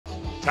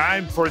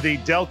Time for the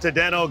Delta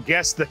Dental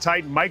Guess the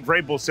Titan. Mike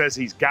Vrabel says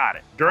he's got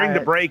it. During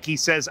the break, he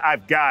says,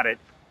 I've got it.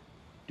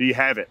 Do you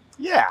have it?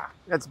 Yeah,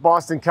 that's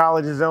Boston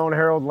College's own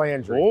Harold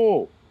Landry.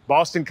 Oh,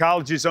 Boston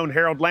College's own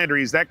Harold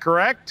Landry. Is that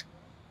correct?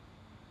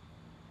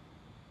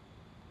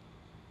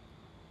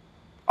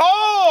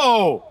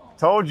 Oh!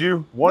 Told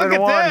you. Look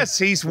at this.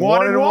 He's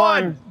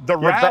 1-1. The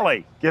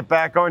rally. Get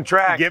back on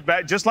track. Get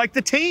back, just like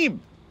the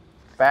team.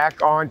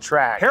 Back on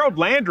track. Harold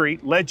Landry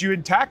led you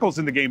in tackles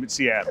in the game at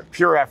Seattle.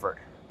 Pure effort.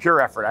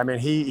 Pure effort. I mean,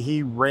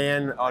 he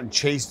ran and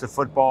chased the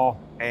football,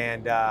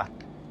 and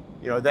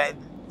that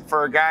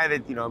for a guy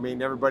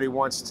that everybody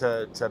wants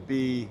to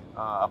be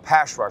a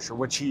pass rusher,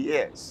 which he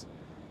is.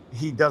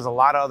 He does a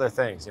lot of other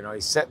things.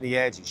 He's setting the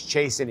edge, he's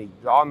chasing,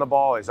 he's on the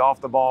ball, he's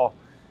off the ball.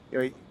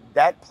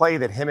 That play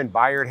that him and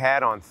Byard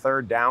had on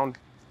third down,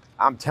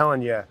 I'm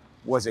telling you,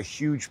 was a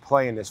huge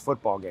play in this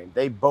football game.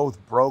 They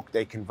both broke,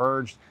 they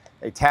converged,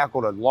 they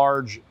tackled a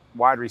large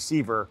wide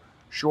receiver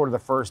short of the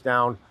first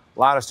down,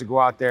 allowed us to go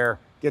out there,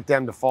 get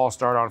them to false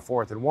start on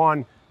 4th and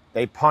 1.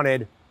 They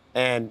punted,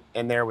 and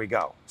there we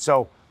go.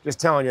 So just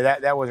telling you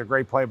that was a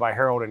great play by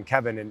Harold and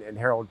Kevin, and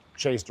Harold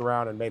chased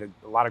around and made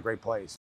a lot of great plays.